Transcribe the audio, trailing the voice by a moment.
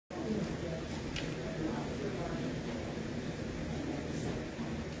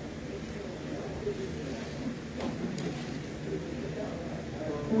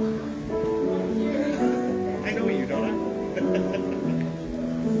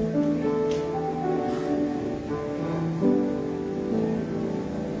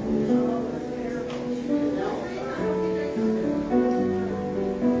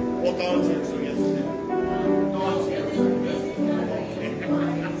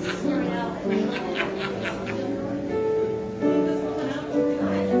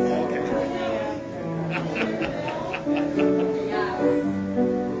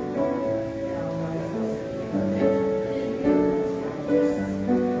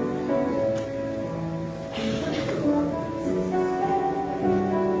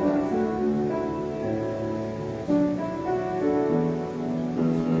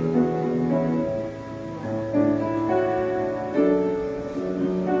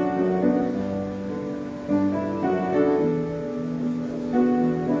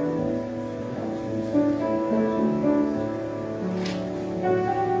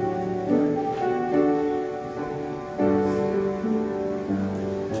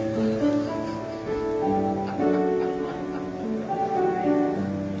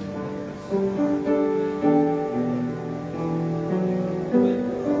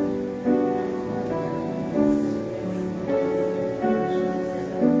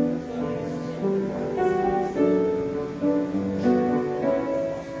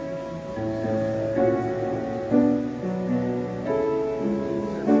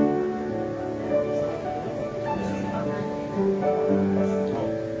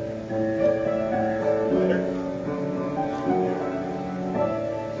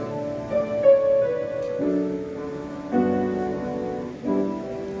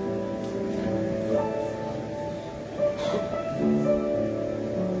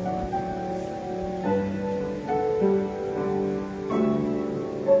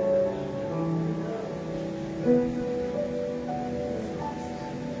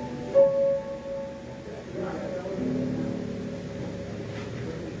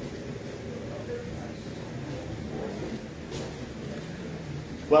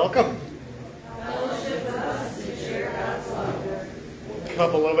Welcome. Fellowship with us to share God's love.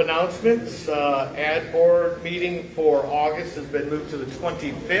 Couple of announcements. Ad board meeting for August has been moved to the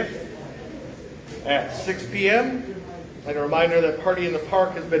 25th at 6 p.m. And a reminder that Party in the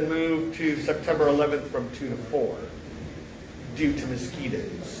Park has been moved to September 11th from 2 to 4 due to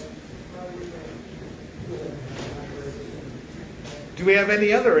mosquitoes. Do we have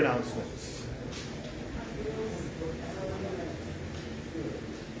any other announcements?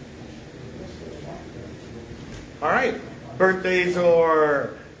 All right. Birthdays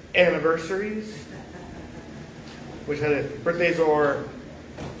or anniversaries? Which had it? Birthdays or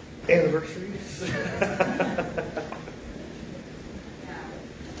anniversaries?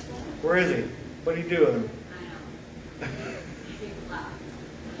 Where is he? What are you doing?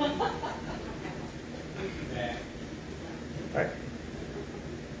 I know. All right.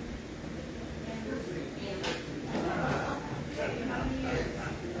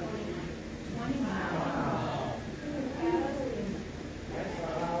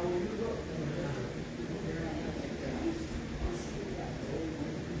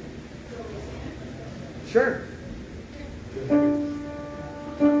 Sure.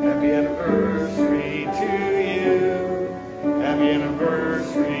 Happy anniversary to you. Happy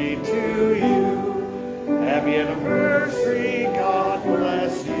anniversary to you. Happy anniversary, God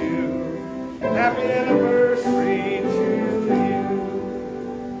bless you. Happy anniversary to you.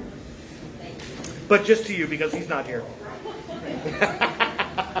 But just to you, because he's not here.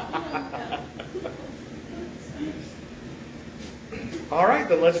 All right,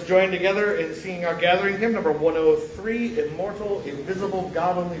 then let's join together in singing our gathering hymn, number 103, Immortal, Invisible,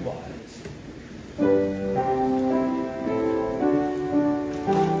 God Only Wise.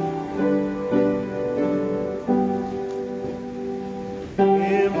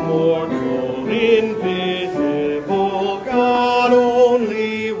 Immortal, invisible, God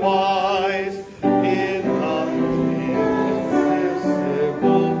only wise, inaccessible,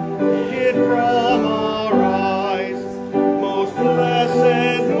 hid from our eyes, most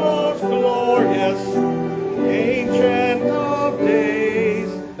blessed, most glorious, ancient of days,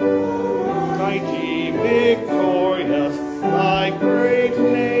 mighty, victorious, thy great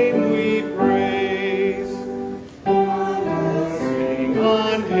name we praise.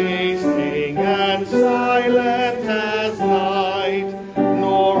 Unhasting and silent as night,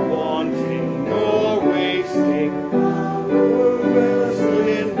 nor wanting nor wasting, rulers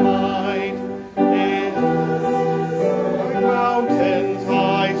in might. In mountains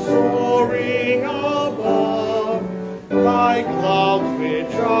high soaring above, thy clouds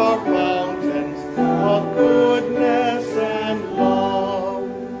which are fountains of goodness and love.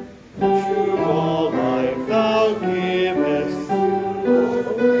 To all life thou givest,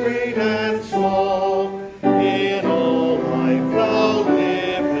 great and small, in all life thou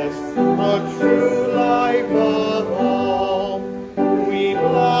livest, the true life of all. We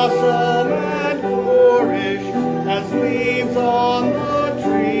blossom and flourish as leaves on the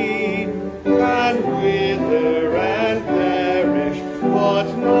tree, and wither and perish, but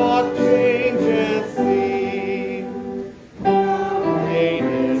not changeth thee.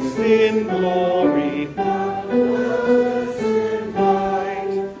 Reignest in glory,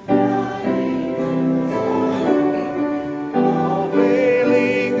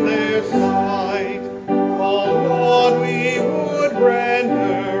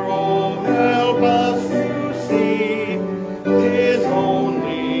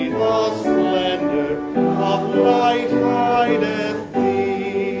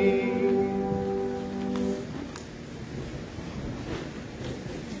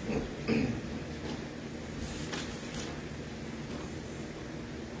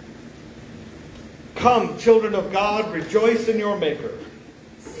 Come, children of God, rejoice in your Maker.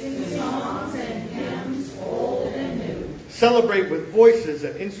 Sing songs and hymns, old and new. Celebrate with voices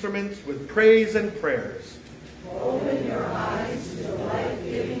and instruments, with praise and prayers. Open your eyes to the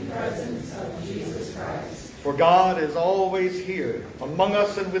life-giving presence of Jesus Christ. For God is always here, among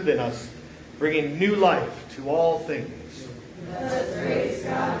us and within us, bringing new life to all things. Let's praise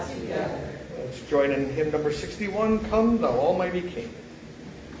God together. Let's join in hymn number 61, Come, Thou Almighty King.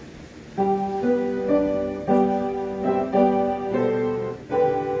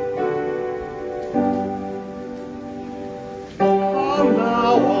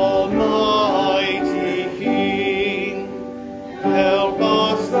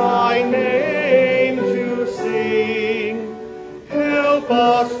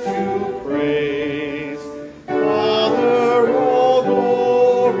 Us to praise, Father all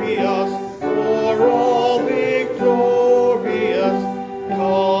glorious, for all victorious,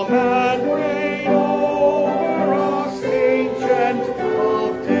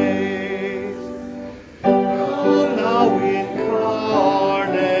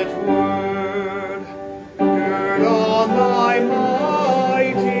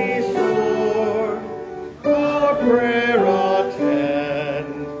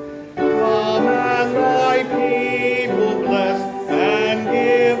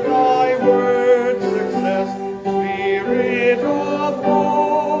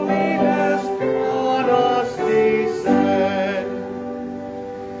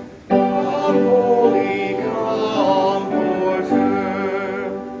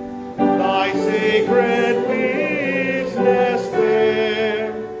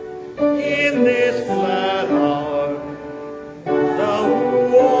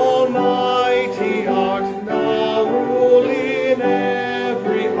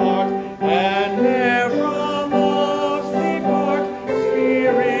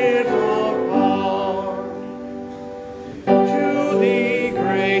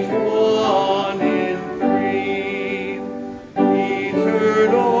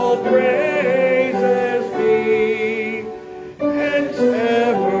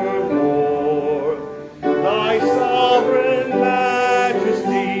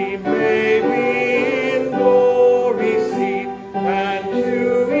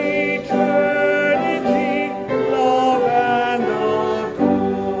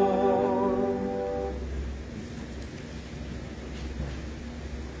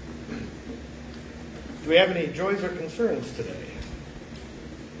 we have any joys or concerns today?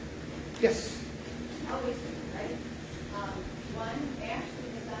 Yes. Always, right? One,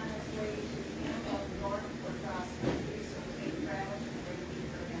 Ashley is on his way to Havergal, North for cross country, so safe travels and great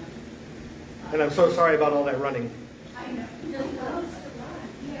week for him. And I'm so sorry about all that running. I know. He loves to run.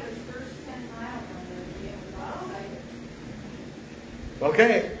 He had his first 10 miles on the other day. I was all excited.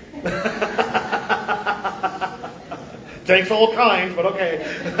 Okay. Takes all kinds, but okay.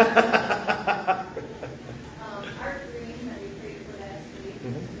 Art Green, that we prayed for last week,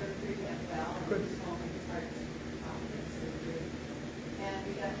 surgery went well. Good. He's home with his heart surgery. And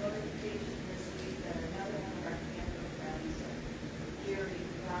we got notification this week that another one of our cancer friends, Jerry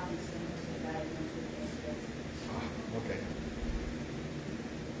Robinson, was diagnosed with cancer. Okay.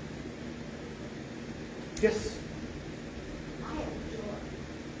 Yes. I have a joy.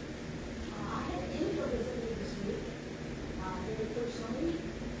 I had an info visit me this week, very personally,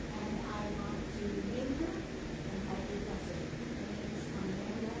 and I want to name her, and I think that's it. Her name is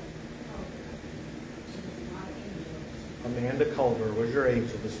Amanda Culver. She was my angel. Amanda Culver was your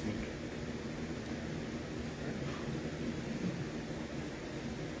angel this week.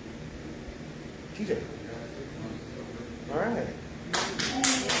 TJ. All right.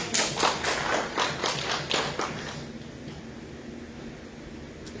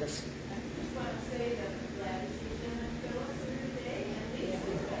 Yes. I just want to say that I'm glad to see Jim and Phyllis here today, and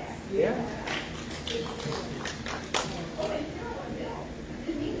Lisa's back. Yeah. Oh, and Carolyn, Bill. I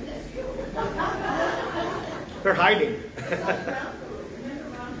didn't mean to miss you. They're hiding. Remember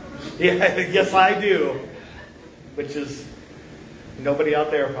Ron? Yeah, yes, I do. Which is, nobody out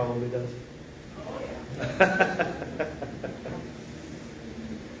there probably does. Oh, yeah.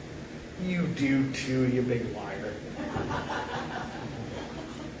 You do too, you big liar.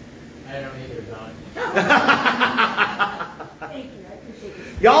 I don't either, Don. Thank you, I appreciate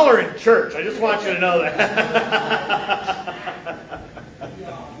it. Y'all are in church. I just want you to know that.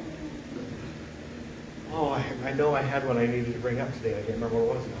 Oh, I know I had one I needed to bring up today. I can't remember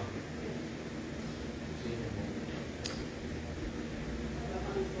what it was now.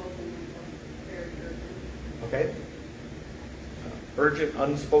 Okay. Urgent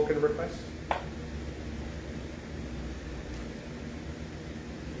unspoken request.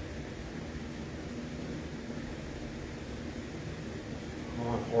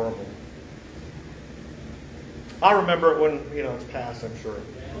 Oh, horrible. I'll remember it when, it's past, I'm sure.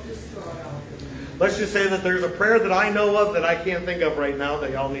 Let's just say that there's a prayer that I know of that I can't think of right now that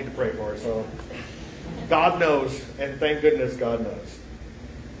y'all need to pray for. So God knows, and thank goodness God knows.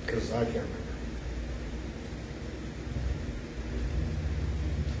 Because I can't remember.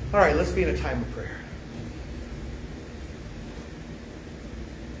 All right, let's be in a time of prayer.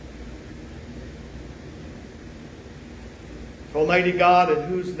 Almighty God, in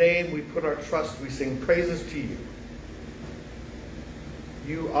whose name we put our trust, we sing praises to you.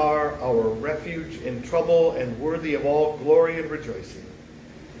 You are our refuge in trouble and worthy of all glory and rejoicing.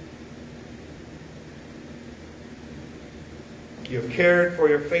 You have cared for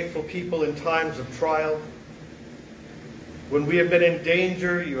your faithful people in times of trial. When we have been in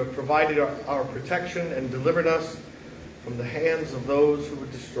danger, you have provided our protection and delivered us from the hands of those who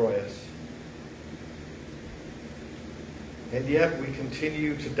would destroy us. And yet we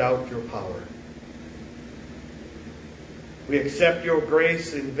continue to doubt your power. We accept your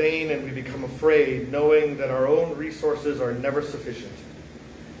grace in vain and we become afraid, knowing that our own resources are never sufficient.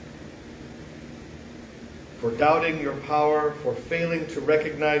 For doubting your power, for failing to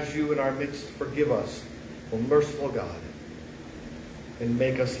recognize you in our midst, forgive us, O merciful God, and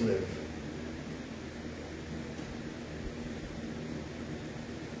make us live.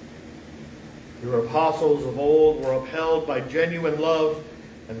 Your apostles of old were upheld by genuine love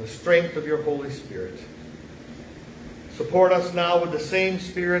and the strength of your Holy Spirit. Support us now with the same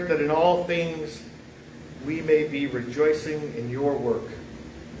Spirit, that in all things we may be rejoicing in your work.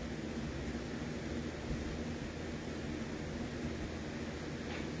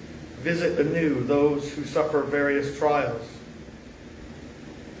 Visit anew those who suffer various trials.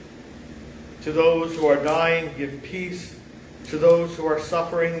 To those who are dying, give peace. To those who are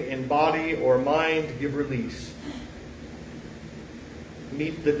suffering in body or mind, give release.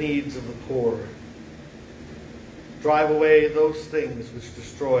 Meet the needs of the poor. Drive away those things which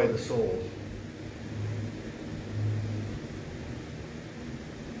destroy the soul.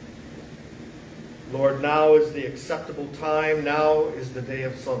 Lord, now is the acceptable time. Now is the day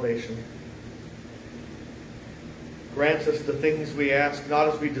of salvation. Grant us the things we ask, not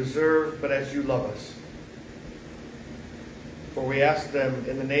as we deserve, but as you love us. For we ask them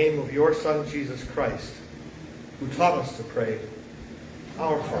in the name of your Son, Jesus Christ, who taught us to pray,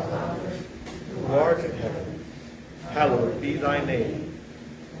 Our Father, who art in heaven, hallowed be thy name.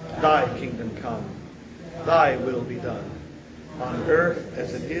 Thy kingdom come, thy will be done, on earth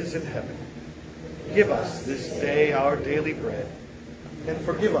as it is in heaven. Give us this day our daily bread, and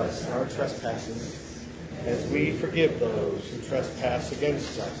forgive us our trespasses, as we forgive those who trespass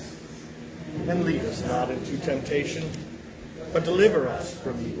against us. And lead us not into temptation, but deliver us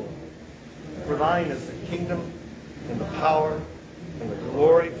from evil. For thine is the kingdom, and the power, and the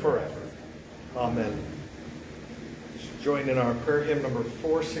glory forever. Amen. Join in our prayer hymn number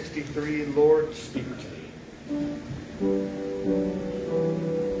 463, Lord, Speak to Me.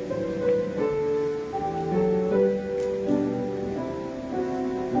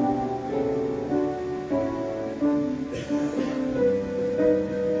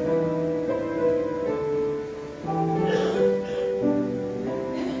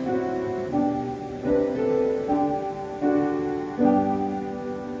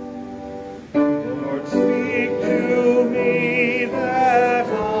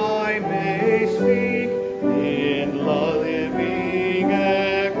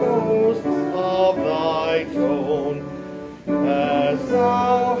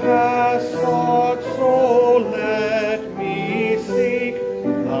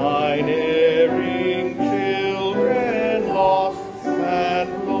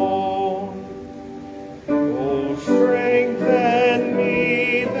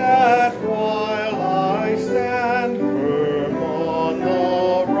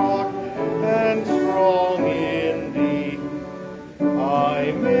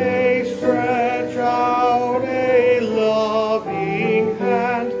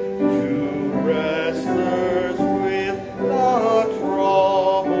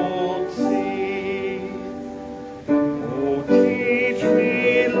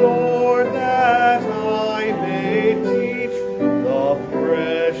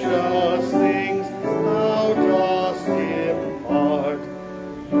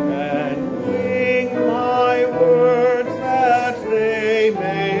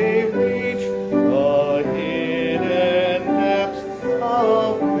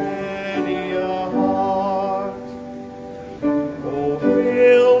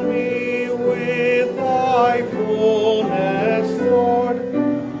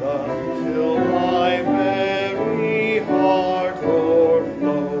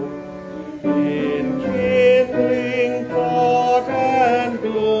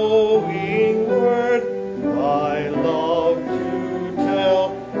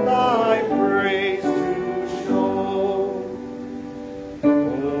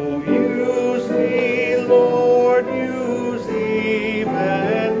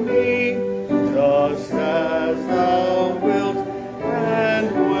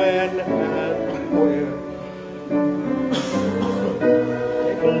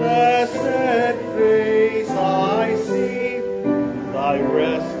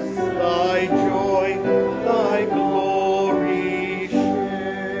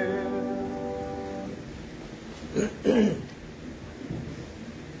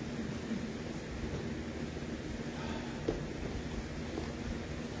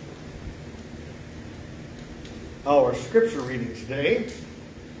 Our scripture reading today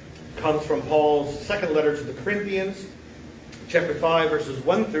comes from Paul's second letter to the Corinthians, chapter 5, verses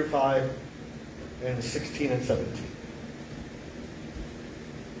 1 through 5, and 16 and 17.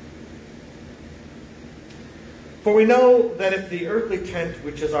 For we know that if the earthly tent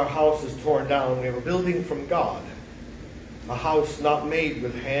which is our house is torn down, we have a building from God, a house not made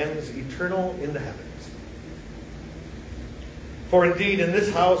with hands, eternal in the heavens. For indeed in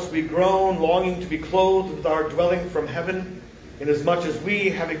this house we groan, longing to be clothed with our dwelling from heaven, inasmuch as we,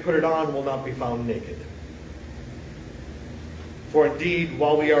 having put it on, will not be found naked. For indeed,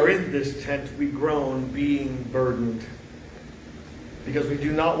 while we are in this tent, we groan, being burdened, because we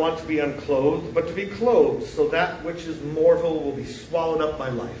do not want to be unclothed, but to be clothed, so that which is mortal will be swallowed up by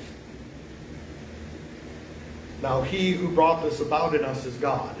life. Now he who brought this about in us is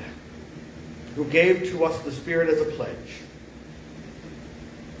God, who gave to us the Spirit as a pledge.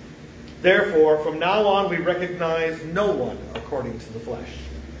 Therefore, from now on we recognize no one according to the flesh.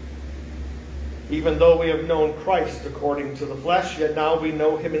 Even though we have known Christ according to the flesh, yet now we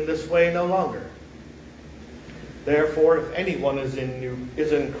know him in this way no longer. Therefore, if anyone is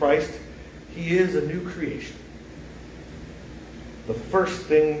in Christ, he is a new creation. The first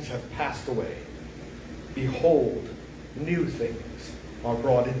things have passed away. Behold, new things are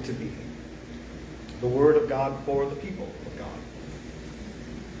brought into being. The word of God for the people of God.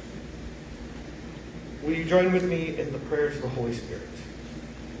 Will you join with me in the prayers of the Holy Spirit?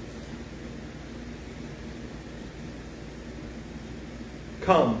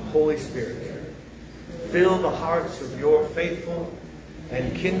 Come, Holy Spirit, Fill the hearts of your faithful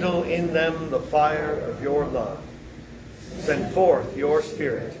and kindle in them the fire of your love. Send forth your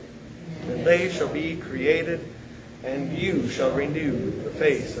Spirit, and they shall be created, and you shall renew the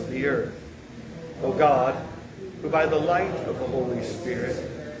face of the earth. O God, who by the light of the Holy Spirit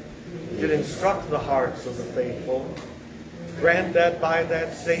did instruct the hearts of the faithful, grant that by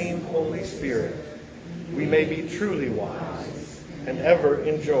that same Holy Spirit we may be truly wise and ever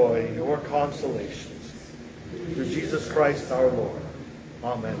enjoy your consolations. Through Jesus Christ our Lord.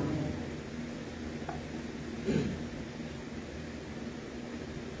 Amen.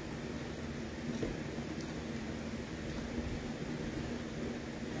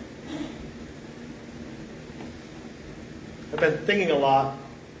 I've been thinking a lot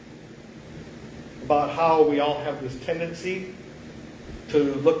about how we all have this tendency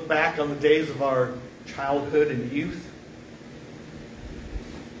to look back on the days of our childhood and youth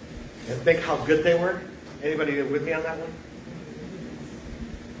and think how good they were. Anybody with me on that one?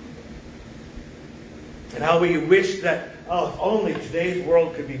 And how we wish that, oh, if only today's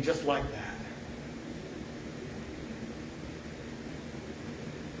world could be just like that.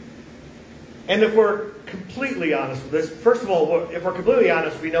 And if we're completely honest with this, first of all, if we're completely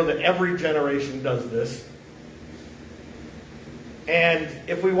honest, we know that every generation does this. And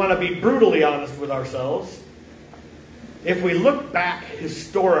if we want to be brutally honest with ourselves, if we look back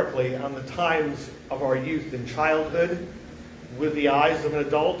historically on the times of our youth and childhood with the eyes of an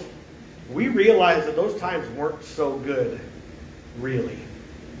adult, we realize that those times weren't so good, really.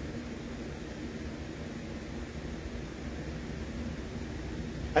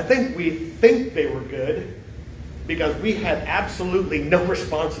 I think we think they were good because we had absolutely no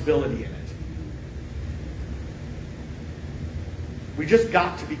responsibility in it. We just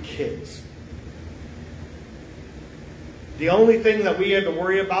got to be kids. The only thing that we had to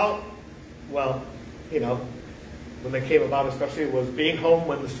worry about, well, you know, when they came about especially, was being home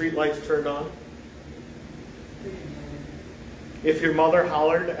when the street lights turned on. If your mother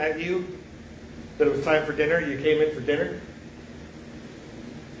hollered at you that it was time for dinner, you came in for dinner.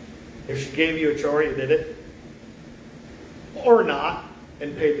 If she gave you a chore, you did it. Or not,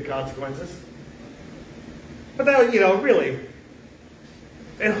 and paid the consequences. But that, you know, really,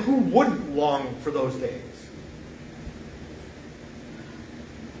 and who wouldn't long for those days?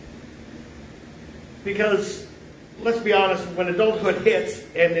 Because, let's be honest, when adulthood hits,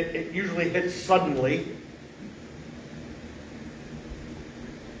 and it usually hits suddenly,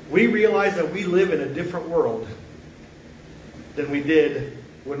 we realize that we live in a different world than we did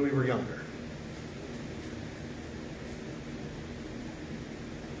when we were younger.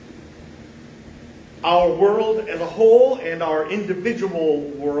 Our world as a whole and our individual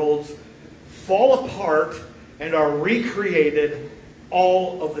worlds fall apart and are recreated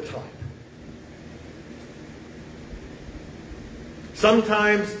all of the time.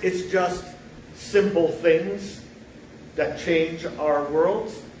 Sometimes it's just simple things that change our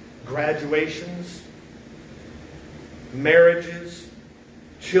worlds. Graduations, marriages,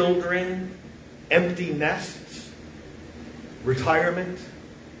 children, empty nests, retirement.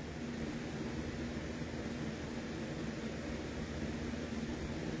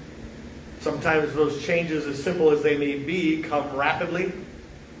 Sometimes those changes, as simple as they may be, come rapidly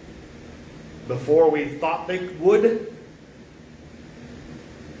before we thought they would.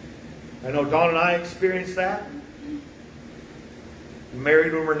 I know Dawn and I experienced that.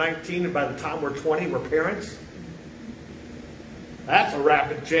 Married when we're 19, and by the time we're 20, we're parents. That's a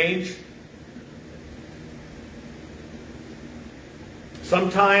rapid change.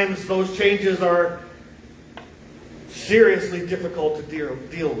 Sometimes those changes are seriously difficult to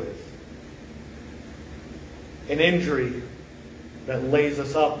deal with. An injury that lays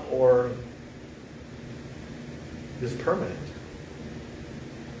us up or is permanent.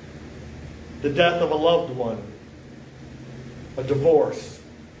 The death of a loved one, a divorce,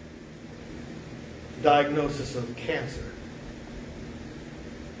 diagnosis of cancer,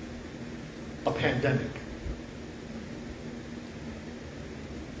 a pandemic.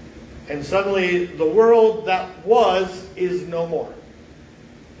 And suddenly the world that was is no more.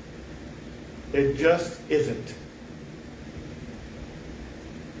 It just isn't.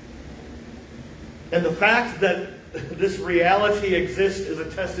 And the fact that this reality exists is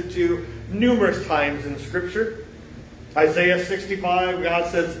attested to numerous times in Scripture. Isaiah 65,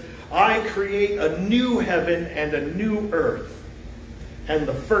 God says, I create a new heaven and a new earth, and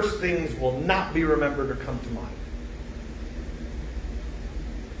the first things will not be remembered or come to mind.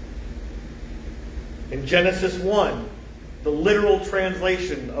 In Genesis 1, the literal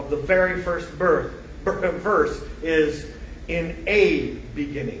translation of the very first verse is, in a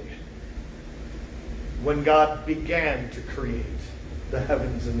beginning. when God began to create the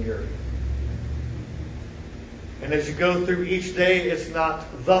heavens and the earth. And as you go through each day, it's not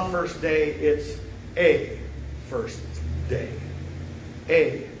the first day, it's a first day.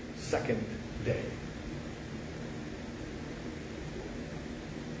 A second day.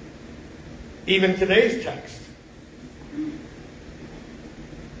 Even today's text.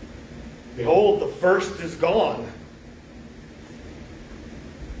 Behold, the first is gone.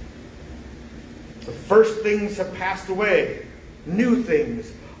 The first things have passed away. New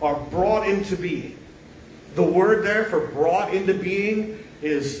things are brought into being. The word there for brought into being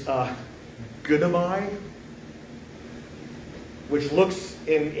is gynomai, which looks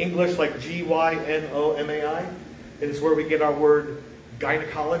in English like Gynomai. It is where we get our word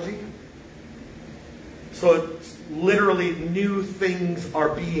gynecology. So it's literally new things are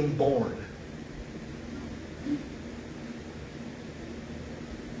being born.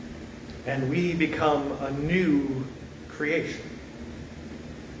 And we become a new creation.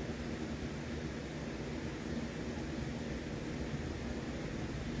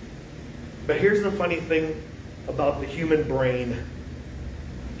 But here's the funny thing about the human brain.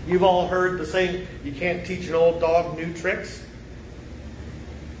 You've all heard the saying, you can't teach an old dog new tricks.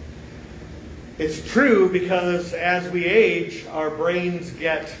 It's true because as we age, our brains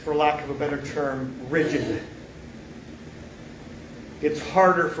get, for lack of a better term, rigid. It's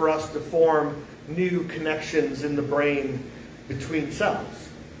harder for us to form new connections in the brain between cells.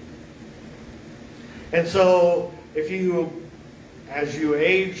 And so if you, as you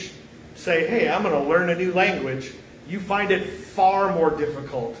age, say, hey, I'm going to learn a new language, you find it far more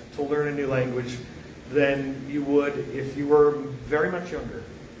difficult to learn a new language than you would if you were very much younger.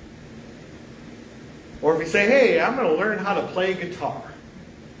 Or if you say, hey, I'm going to learn how to play guitar.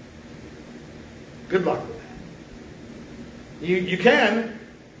 Good luck with that. You can.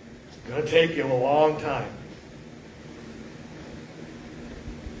 It's going to take you a long time.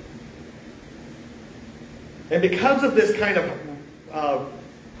 And because of this kind of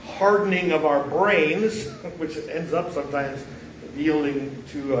hardening of our brains, which ends up sometimes yielding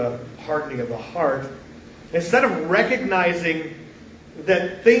to a hardening of the heart, instead of recognizing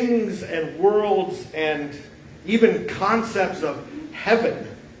that things and worlds and even concepts of heaven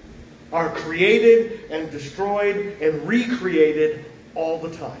are created and destroyed and recreated all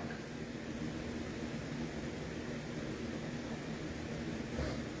the time.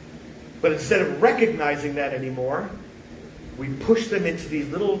 But instead of recognizing that anymore, we push them into these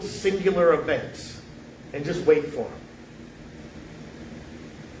little singular events and just wait for them.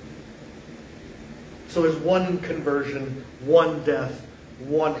 So there's one conversion, one death,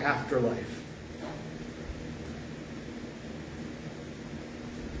 one afterlife.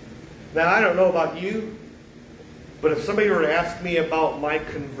 Now, I don't know about you, but if somebody were to ask me about my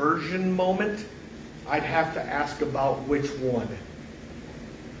conversion moment, I'd have to ask about which one.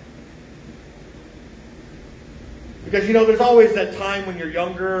 Because, you know, there's always that time when you're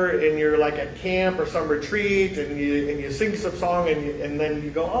younger and you're like at camp or some retreat and you sing some song and then you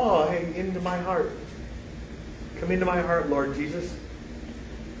go, oh, hey, into my heart. Come into my heart, Lord Jesus.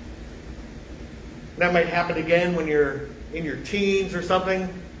 That might happen again when you're in your teens or something.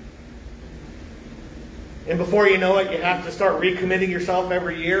 And before you know it, you have to start recommitting yourself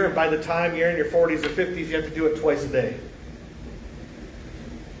every year. And by the time you're in your 40s or 50s, you have to do it twice a day.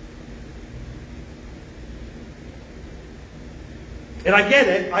 And I get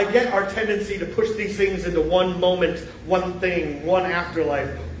it. I get our tendency to push these things into one moment, one thing, one afterlife,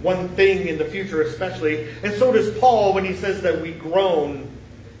 one thing in the future especially. And so does Paul when he says that we groan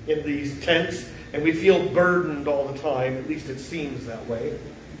in these tents and we feel burdened all the time. At least it seems that way.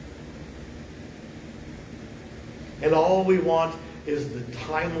 And all we want is the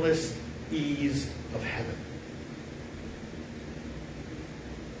timeless ease of heaven.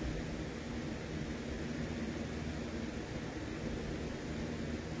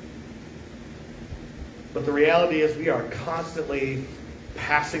 But the reality is we are constantly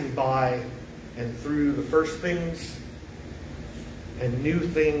passing by and through the first things, and new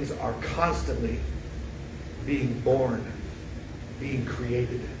things are constantly being born, being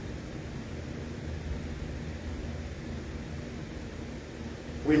created.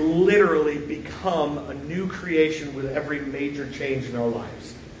 We literally become a new creation with every major change in our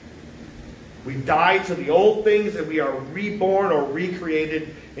lives. We die to the old things and we are reborn or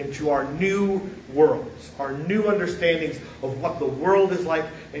recreated into our new worlds, our new understandings of what the world is like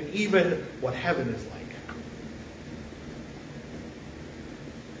and even what heaven is like.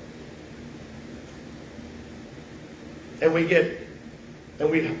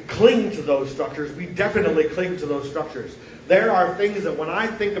 And we cling to those structures. We definitely cling to those structures. There are things that when I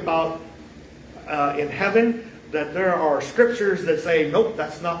think about in heaven, that there are scriptures that say, nope,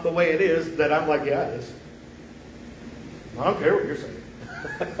 that's not the way it is, that I'm like, yeah, it is. I don't care what you're saying.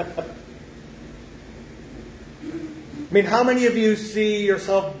 I mean, how many of you see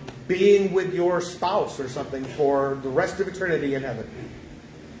yourself being with your spouse or something for the rest of eternity in heaven?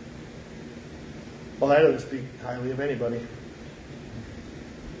 Well, that doesn't speak highly of anybody.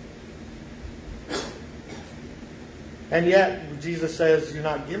 And yet, Jesus says you're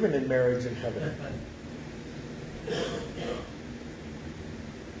not given in marriage in heaven.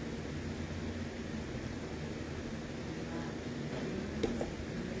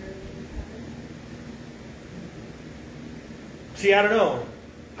 See, I don't know.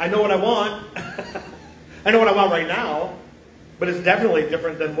 I know what I want. I know what I want right now. But it's definitely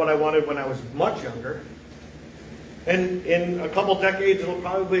different than what I wanted when I was much younger. And in a couple decades, it'll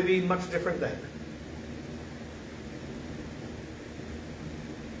probably be much different then.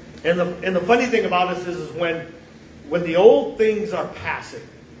 And the funny thing about us is when the old things are passing,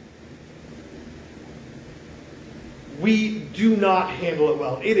 we do not handle it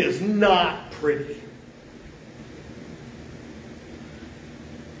well. It is not pretty.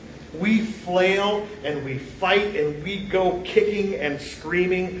 We flail and we fight and we go kicking and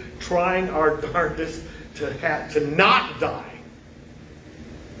screaming, trying our darndest to not die.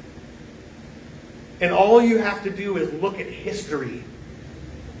 And all you have to do is look at history.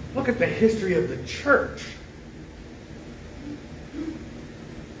 Look at the history of the church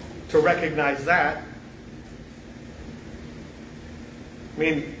to recognize that. I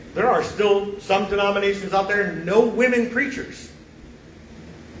mean, there are still some denominations out there, no women preachers.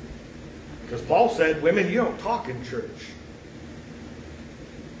 Because Paul said, women, you don't talk in church.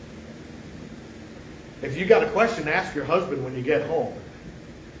 If you got a question, ask your husband when you get home.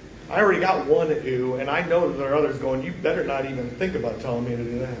 I already got one at you, and I know that there are others going, you better not even think about telling me to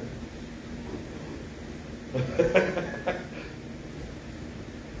do that.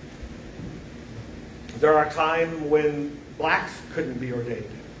 There are times when blacks couldn't be ordained.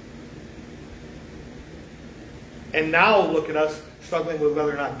 And now look at us struggling with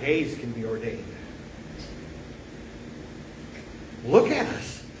whether or not gays can be ordained. Look at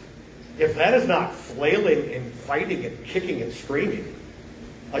us. If that is not flailing and fighting and kicking and screaming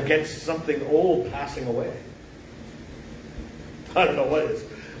against something old passing away, I don't know what is.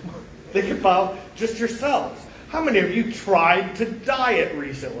 Think about just yourselves. How many of you tried to diet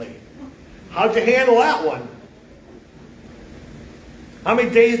recently? How'd you handle that one? How many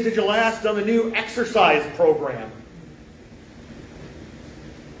days did you last on the new exercise program?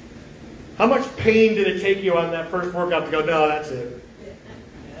 How much pain did it take you on that first workout to go, no, that's it.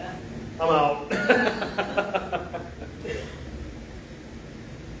 I'm out.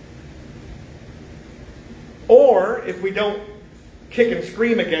 Or, if we don't kick and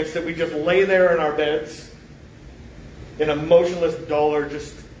scream against it, we just lay there in our beds in a motionless dollar,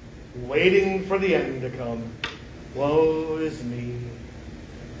 just waiting for the end to come. Woe is me.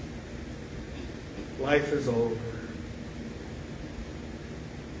 Life is over.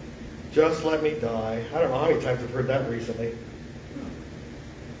 Just let me die. I don't know how many times I've heard that recently.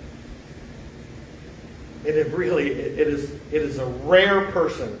 It is a rare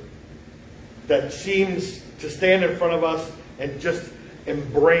person that seems to stand in front of us and just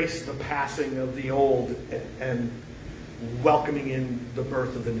embrace the passing of the old and welcoming in the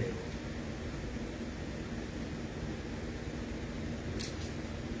birth of the new.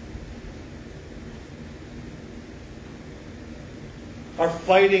 Are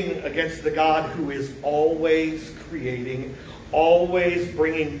fighting against the God who is always creating, always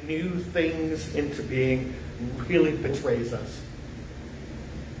bringing new things into being, really betrays us.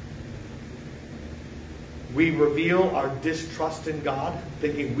 We reveal our distrust in God,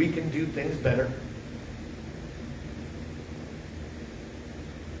 thinking we can do things better.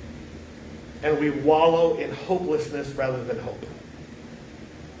 And we wallow in hopelessness rather than hope.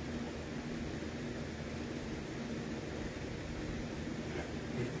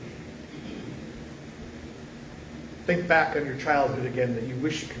 Think back on your childhood again that you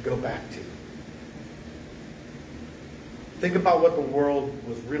wish you could go back to. Think about what the world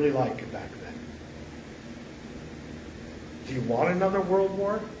was really like back then. Do you want another world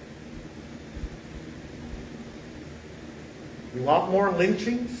war? You want more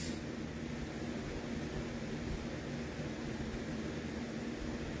lynchings?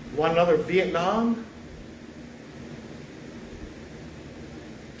 You want another Vietnam?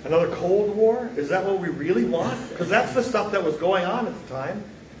 Another Cold War? Is that what we really want? Because that's the stuff that was going on at the time.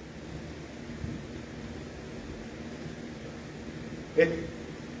 It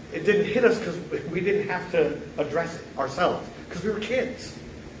didn't hit us because we didn't have to address it ourselves. Because we were kids.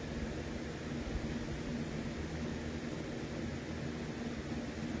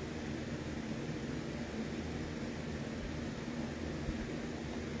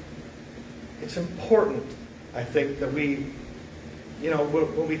 it's important, I think, that we,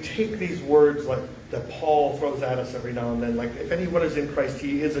 when we take these words like that Paul throws at us every now and then, like, if anyone is in Christ,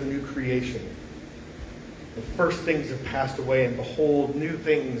 he is a new creation. The first things have passed away, and behold, new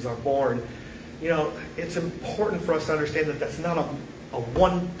things are born. It's important for us to understand that that's not a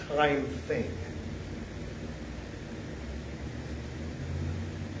one-time thing.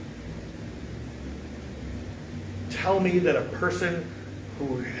 Tell me that a person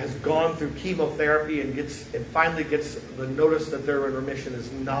who has gone through chemotherapy and finally gets the notice that they're in remission is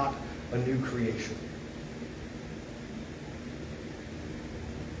not a new creation.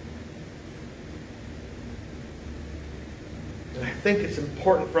 And I think it's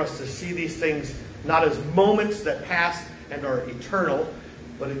important for us to see these things not as moments that pass and are eternal,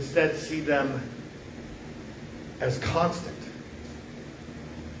 but instead see them as constant.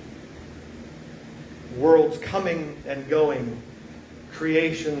 Worlds coming and going,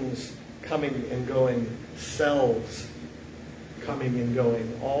 creations coming and going, selves coming and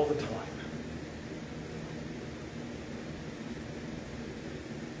going all the time.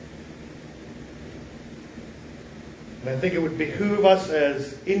 And I think it would behoove us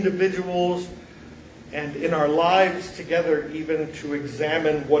as individuals and in our lives together even to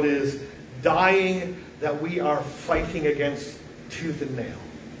examine what is dying that we are fighting against tooth and nail.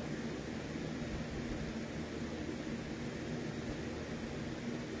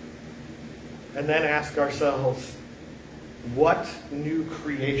 And then ask ourselves, what new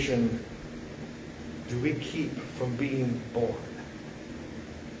creation do we keep from being born?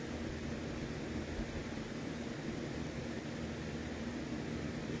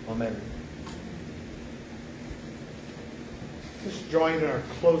 Amen. Let's join in our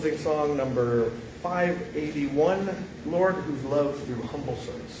closing song, number 581, Lord, whose love through humble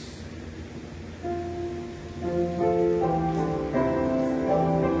service.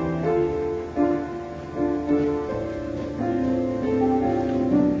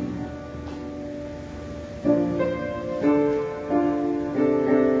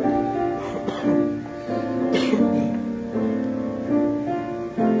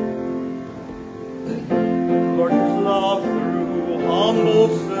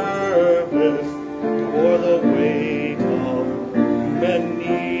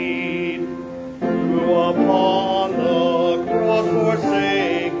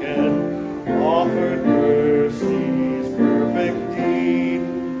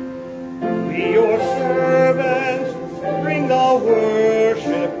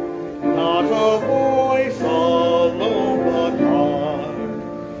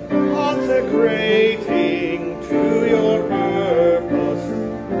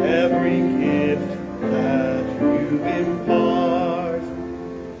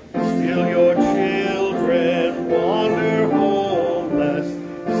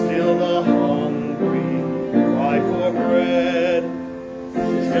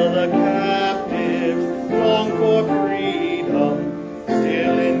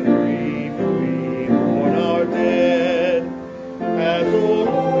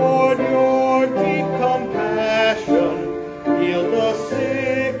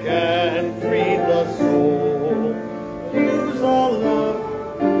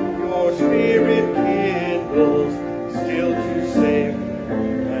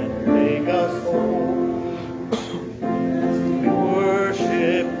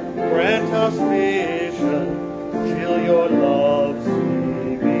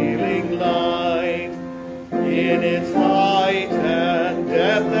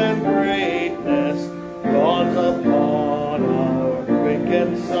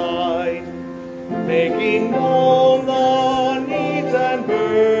 Making known the needs and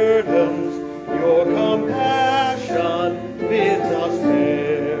burdens, your compassion bids us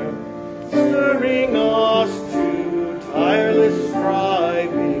bear, stirring us to tireless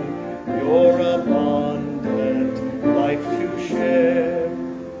striving, your abundant life to share.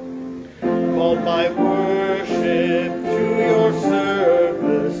 Called by worship to your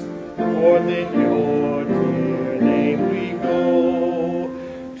service, forth in your dear name we go,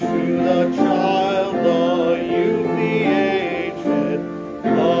 to the child, the youth, the aged,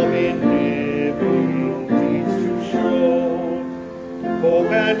 love in living deeds to show.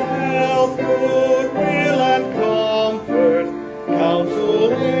 Hope and health, goodwill and comfort,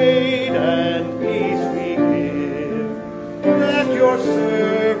 counsel, aid, and peace we give. That your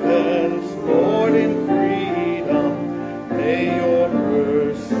servants, Lord, in freedom, may your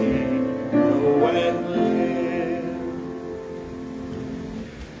mercy know and live.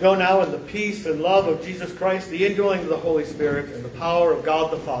 Go now in the peace and love of Jesus Christ, the indwelling of the Holy Spirit, and the power of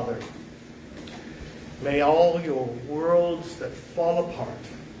God the Father. May all your worlds that fall apart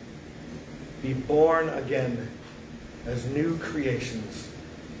be born again as new creations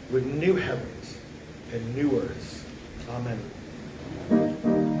with new heavens and new earths. Amen.